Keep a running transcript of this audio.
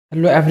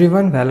Hello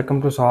everyone,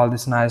 welcome to solve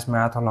this nice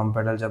math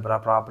Olympiad algebra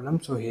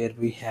problem. So here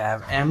we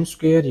have m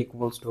square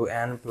equals to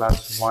n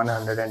plus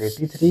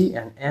 183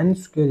 and n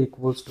square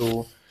equals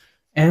to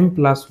m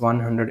plus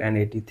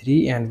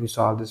 183, and we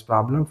solve this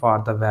problem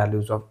for the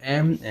values of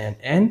m and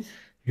n.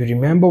 You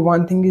remember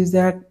one thing is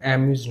that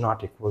m is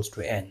not equals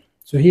to n.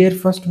 So here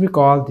first we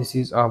call this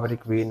is our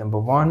equation number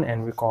 1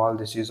 and we call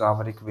this is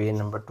our equation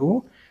number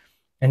 2.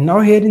 And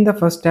now here in the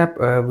first step,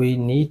 we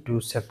need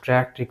to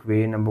subtract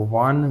equation number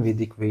 1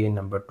 with equation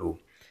number 2.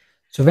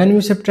 So when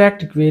we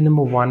subtract equation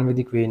number 1 with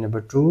equation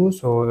number 2,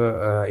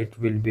 so it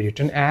will be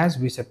written as,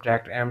 we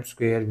subtract m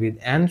square with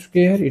n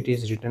square, it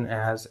is written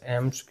as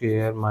m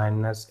square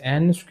minus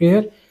n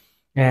square,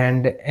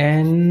 and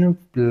n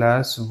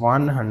plus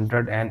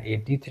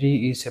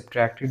 183 is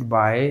subtracted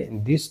by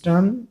this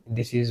term,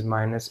 this is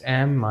minus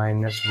m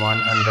minus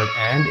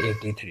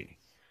 183.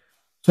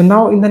 So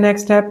now in the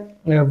next step,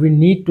 we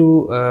need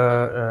to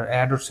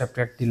add or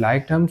subtract the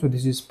like term. So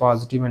this is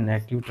positive and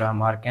negative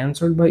term are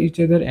cancelled by each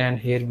other, and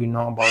here we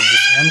know about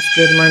this m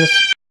square minus.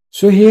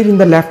 So here in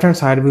the left hand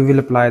side we will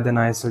apply the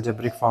nice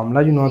algebraic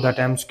formula. You know that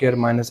m square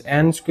minus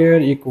n square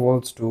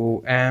equals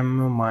to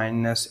m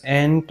minus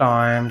n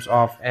times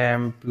of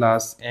m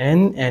plus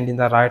n, and in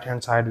the right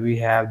hand side we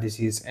have this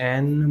is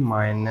n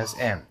minus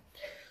m.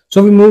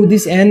 So we move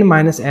this n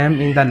minus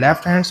m in the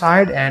left hand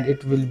side and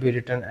it will be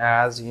written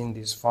as in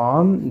this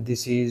form.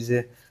 This is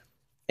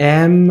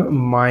m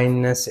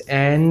minus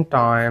n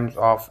times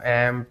of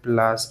m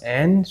plus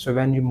n. So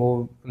when you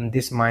move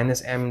this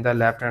minus m in the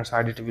left hand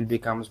side, it will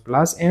becomes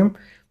plus m.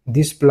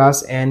 This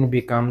plus n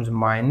becomes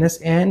minus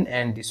n,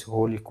 and this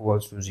whole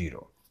equals to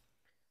 0.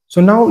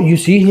 So now you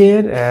see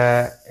here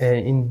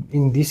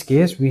in this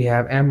case we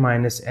have m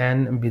minus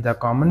n be the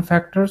common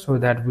factor, so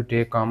that we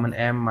take common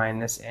m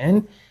minus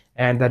n,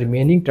 and the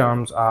remaining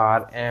terms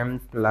are m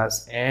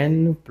plus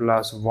n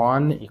plus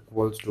 1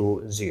 equals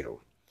to 0.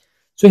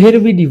 So here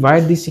we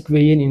divide this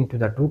equation into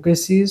the two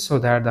cases, so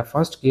that the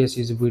first case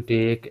is we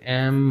take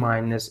m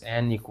minus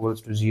n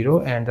equals to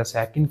 0, and the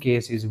second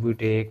case is we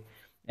take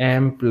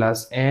m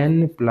plus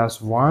n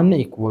plus 1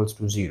 equals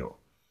to 0.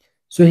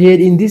 So here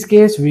in this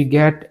case we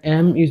get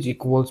m is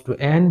equals to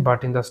n,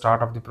 but in the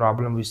start of the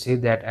problem we say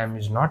that m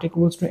is not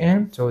equals to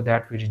n, so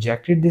that we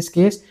rejected this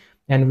case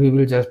and we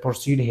will just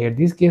proceed here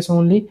this case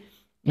only.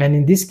 And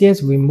in this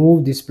case we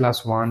move this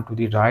plus 1 to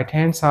the right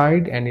hand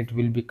side and it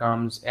will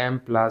becomes m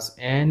plus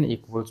n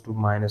equals to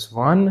minus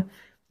 1,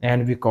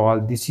 and we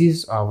call this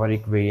is our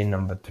equation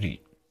number 3.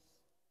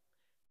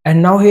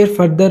 And now here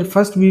further,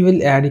 first we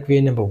will add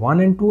equation number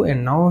 1 and 2,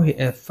 and now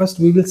first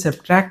we will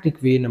subtract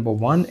equation number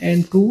 1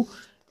 and 2,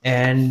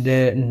 and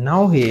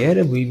now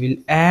here we will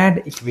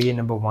add equation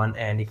number 1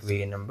 and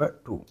equation number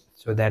 2.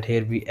 So that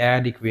here we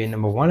add equation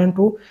number 1 and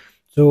 2.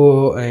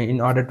 So in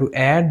order to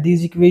add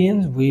these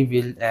equations, we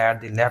will add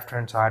the left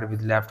hand side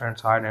with left hand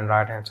side and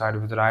right hand side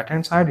with right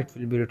hand side. It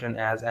will be written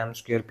as m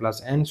square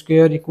plus n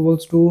square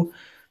equals to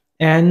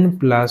n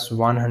plus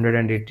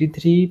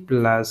 183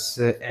 plus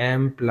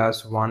m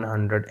plus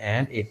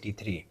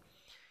 183.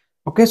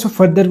 Okay, so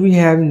further we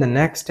have in the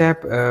next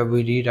step,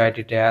 we rewrite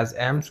it as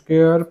m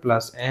square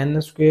plus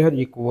n square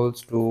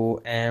equals to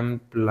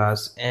m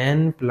plus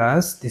n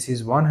plus, this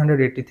is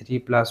 183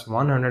 plus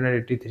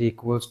 183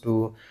 equals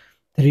to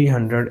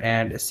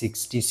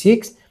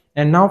 366.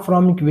 And now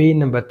from equation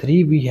number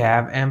 3 we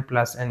have m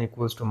plus n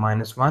equals to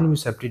minus 1. We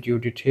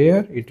substitute it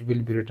here, it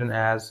will be written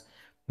as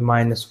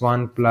minus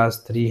 1 plus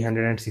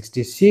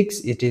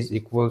 366, it is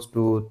equals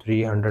to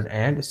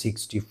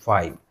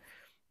 365.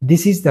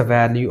 This is the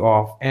value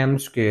of m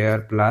square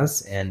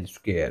plus n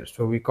square,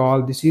 so we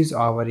call this is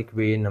our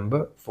equation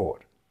number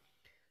 4.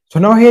 So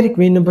now here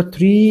equation number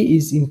 3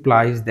 is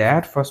implies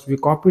that, first we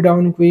copy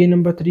down equation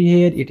number 3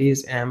 here, it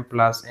is m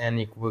plus n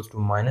equals to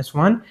minus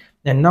 1,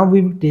 and now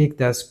we will take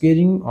the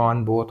squaring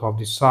on both of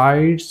the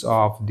sides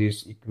of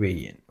this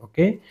equation.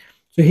 Okay,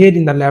 so here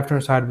in the left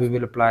hand side we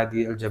will apply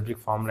the algebraic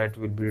formula. It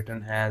will be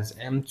written as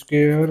m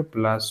square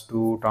plus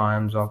 2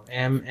 times of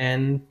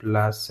mn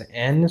plus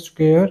n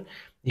square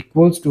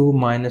equals to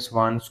minus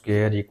 1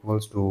 square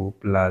equals to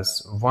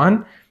plus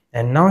 1.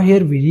 And now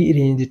here we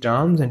rearrange the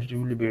terms and it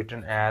will be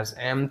written as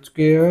m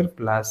square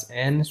plus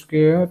n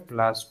square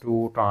plus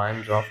 2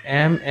 times of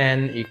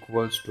mn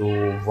equals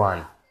to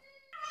 1.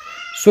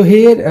 So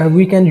here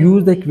we can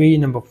use the equation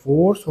number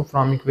 4. So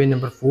from equation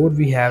number 4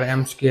 we have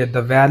m square,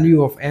 the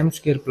value of m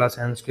square plus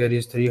n square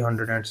is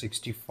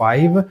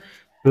 365,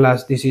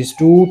 plus this is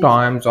 2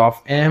 times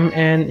of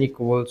mn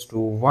equals to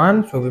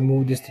 1. So we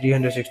move this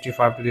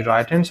 365 to the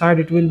right hand side,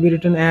 it will be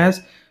written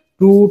as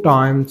 2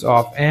 times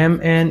of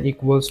mn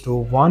equals to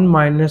 1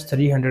 minus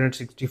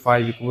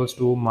 365 equals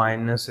to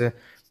minus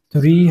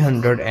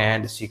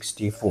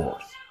 364.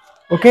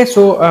 Okay,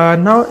 so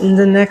now in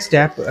the next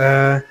step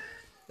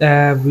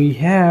we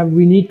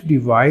need to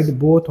divide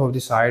both of the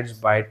sides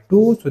by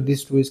 2. So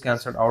this 2 is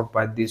cancelled out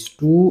by this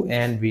 2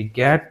 and we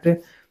get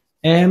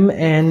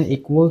mn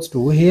equals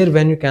to, here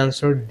when you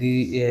cancel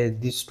the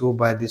this 2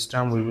 by this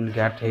term we will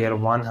get here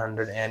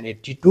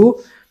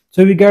 182,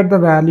 So we get the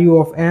value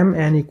of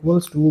mn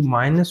equals to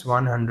minus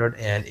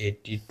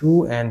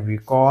 182, and we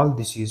call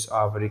this is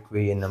our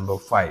equation number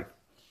 5.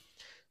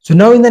 So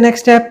now in the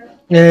next step,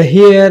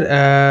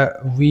 here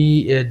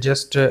we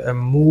just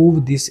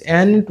move this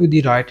n to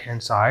the right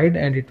hand side,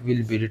 and it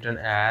will be written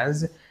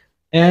as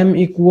m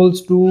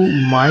equals to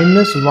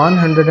minus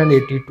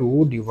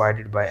 182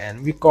 divided by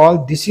n. We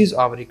call this is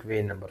our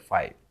equation number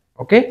 5.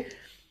 Okay,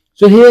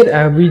 so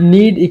here we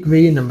need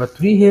equation number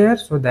 3 here,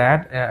 so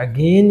that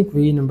again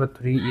equation number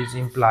 3 is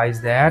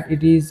implies that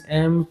it is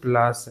m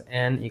plus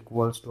n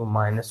equals to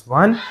minus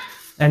 1.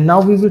 And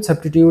now we will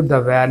substitute the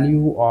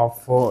value of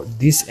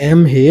this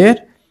m here,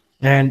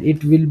 and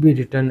it will be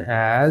written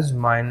as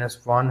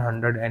minus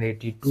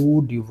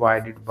 182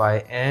 divided by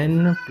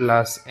n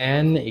plus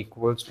n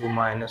equals to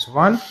minus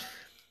 1.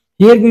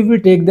 Here we will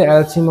take the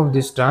LCM of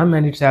this term,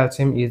 and its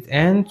LCM is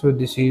n. So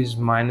this is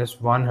minus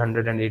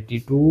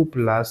 182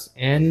 plus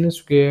n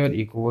square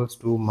equals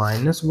to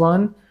minus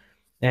 1.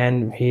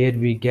 And here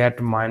we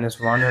get minus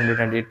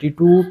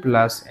 182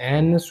 plus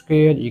n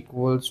square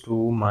equals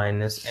to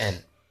minus n.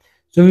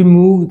 So we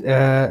move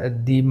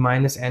the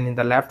minus n in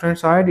the left hand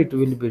side. It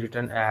will be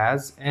written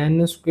as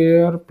n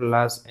square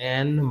plus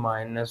n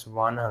minus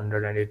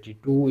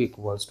 182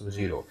 equals to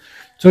 0.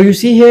 So you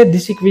see here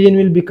this equation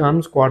will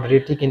becomes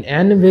quadratic in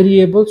n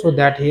variable, so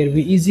that here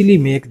we easily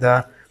make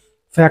the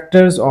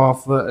factors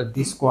of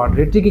this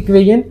quadratic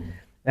equation.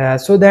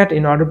 So that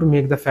in order to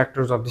make the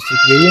factors of this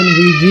equation,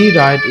 we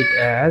rewrite it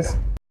as,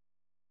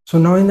 so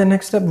now in the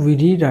next step we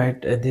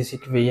rewrite this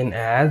equation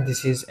as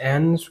this is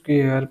n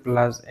square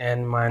plus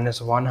n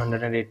minus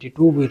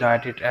 182. We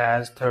write it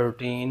as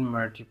 13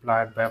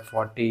 multiplied by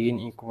 14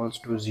 equals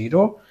to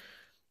 0.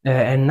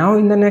 And now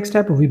in the next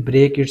step we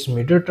break its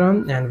middle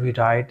term, and we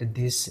write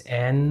this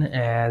n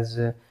as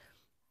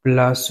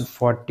plus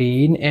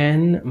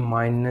 14n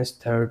minus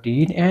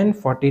 13, and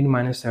 14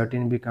 minus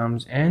 13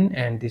 becomes n,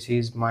 and this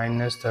is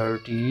minus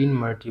 13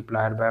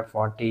 multiplied by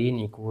 14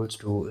 equals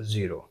to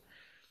 0.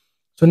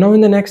 So now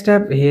in the next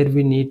step here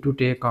we need to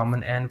take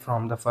common n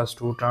from the first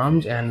two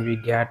terms, and we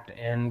get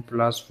n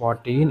plus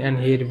 14, and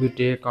here we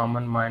take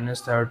common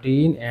minus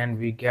 13, and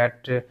we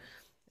get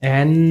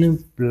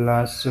n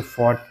plus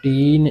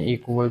 14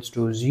 equals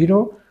to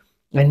 0.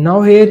 And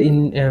now here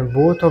in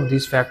both of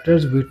these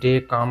factors we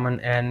take common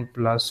n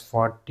plus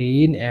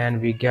 14, and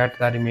we get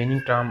the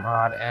remaining term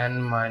are n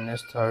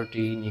minus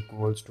 13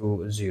 equals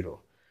to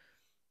 0.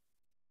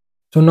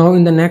 So now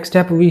in the next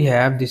step we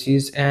have this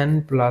is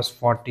n plus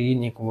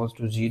 14 equals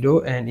to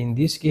 0, and in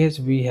this case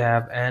we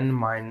have n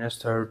minus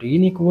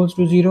 13 equals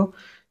to 0.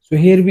 So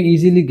here we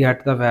easily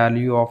get the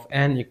value of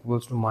n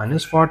equals to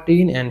minus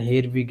 14, and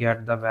here we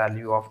get the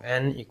value of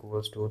n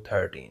equals to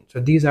 13.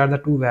 So these are the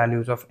two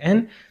values of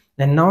n,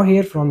 and now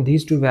here from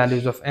these two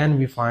values of n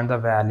we find the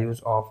values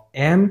of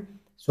m.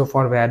 So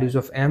for values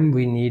of m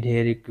we need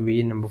here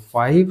equation number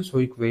 5. So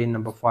equation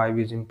number 5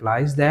 is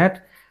implies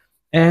that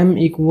m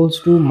equals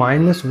to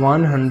minus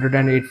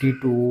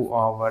 182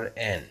 over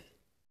n.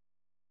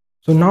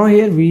 So now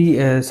here we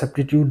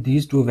substitute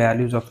these two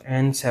values of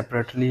n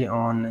separately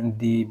on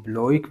the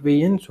below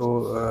equation.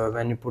 So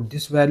when you put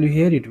this value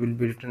here, it will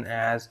be written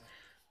as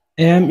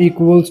m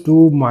equals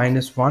to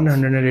minus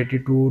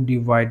 182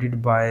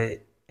 divided by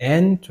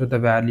n. So the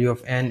value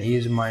of n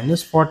is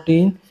minus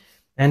 14,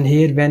 and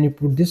here when you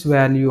put this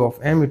value of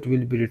m, it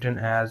will be written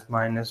as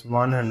minus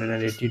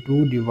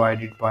 182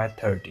 divided by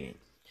 13.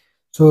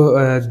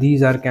 So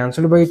these are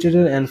cancelled by each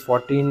other, and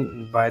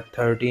 14 by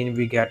 13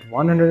 we get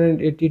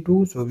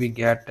 182. So we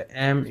get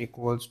m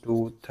equals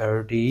to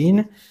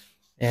 13.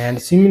 And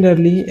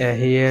similarly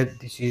here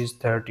this is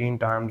 13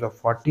 times of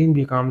 14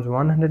 becomes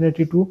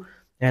 182,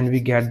 and we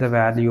get the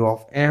value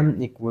of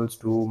m equals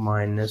to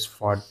minus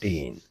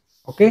 14.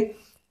 Okay,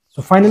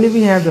 so finally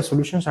we have the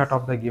solution set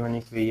of the given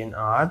equation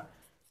are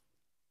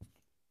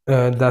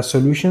the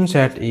solution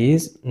set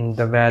is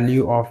the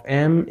value of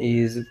m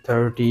is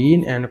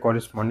 13, and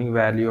corresponding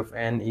value of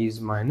n is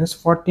minus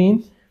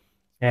 14,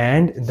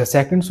 and the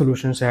second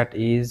solution set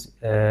is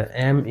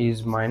m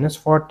is minus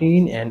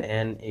 14 and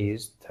n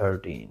is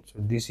 13. So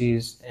this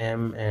is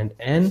m and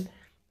n,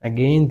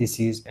 again this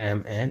is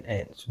m and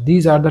n. So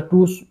these are the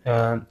two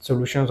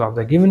solutions of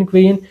the given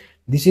equation.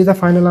 This is the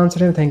final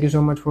answer, and thank you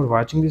so much for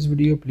watching this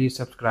video. Please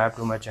subscribe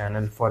to my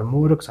channel for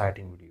more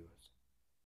exciting videos.